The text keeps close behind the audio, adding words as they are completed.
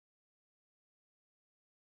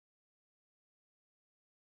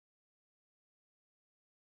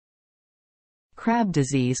Krabbe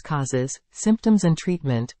disease causes, symptoms and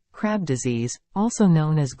treatment. Krabbe disease, also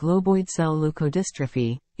known as globoid cell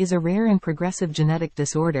leukodystrophy, is a rare and progressive genetic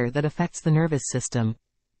disorder that affects the nervous system.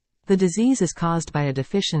 The disease is caused by a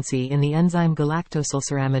deficiency in the enzyme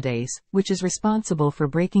galactosylceramidase, which is responsible for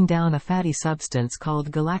breaking down a fatty substance called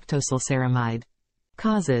galactosylceramide.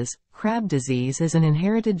 Causes. Krabbe disease is an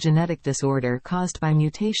inherited genetic disorder caused by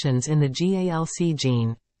mutations in the GALC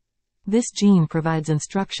gene. This gene provides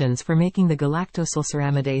instructions for making the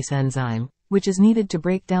galactosylceramidase enzyme, which is needed to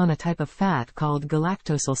break down a type of fat called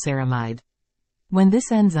galactosylceramide. When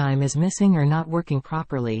this enzyme is missing or not working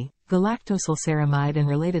properly, galactosylceramide and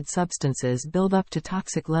related substances build up to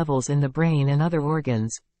toxic levels in the brain and other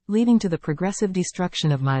organs, leading to the progressive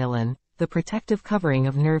destruction of myelin, the protective covering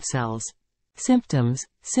of nerve cells. Symptoms.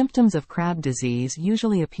 Symptoms of Krabbe disease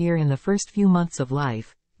usually appear in the first few months of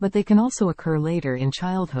life, but they can also occur later in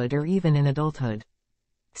childhood or even in adulthood.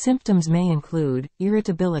 Symptoms may include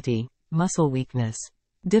irritability, muscle weakness,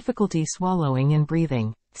 difficulty swallowing and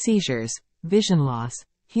breathing, seizures, vision loss,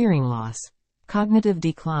 hearing loss, cognitive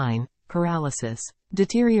decline, paralysis,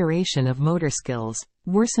 deterioration of motor skills,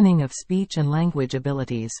 worsening of speech and language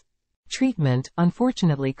abilities. Treatment.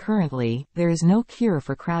 Unfortunately, currently, there is no cure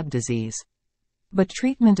for Krabbe disease. But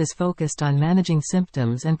treatment is focused on managing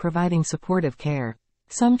symptoms and providing supportive care.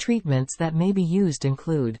 Some treatments that may be used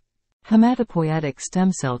include hematopoietic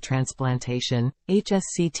stem cell transplantation,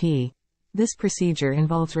 HSCT. This procedure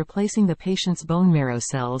involves replacing the patient's bone marrow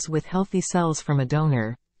cells with healthy cells from a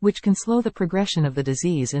donor, which can slow the progression of the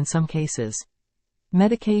disease in some cases.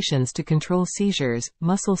 Medications to control seizures,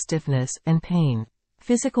 muscle stiffness, and pain.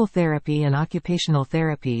 Physical therapy and occupational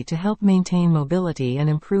therapy to help maintain mobility and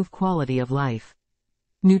improve quality of life.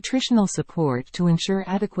 Nutritional support to ensure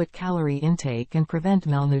adequate calorie intake and prevent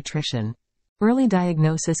malnutrition. Early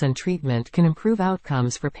diagnosis and treatment can improve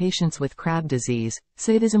outcomes for patients with Krabbe disease,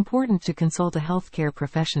 so it is important to consult a healthcare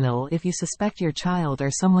professional if you suspect your child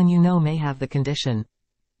or someone you know may have the condition.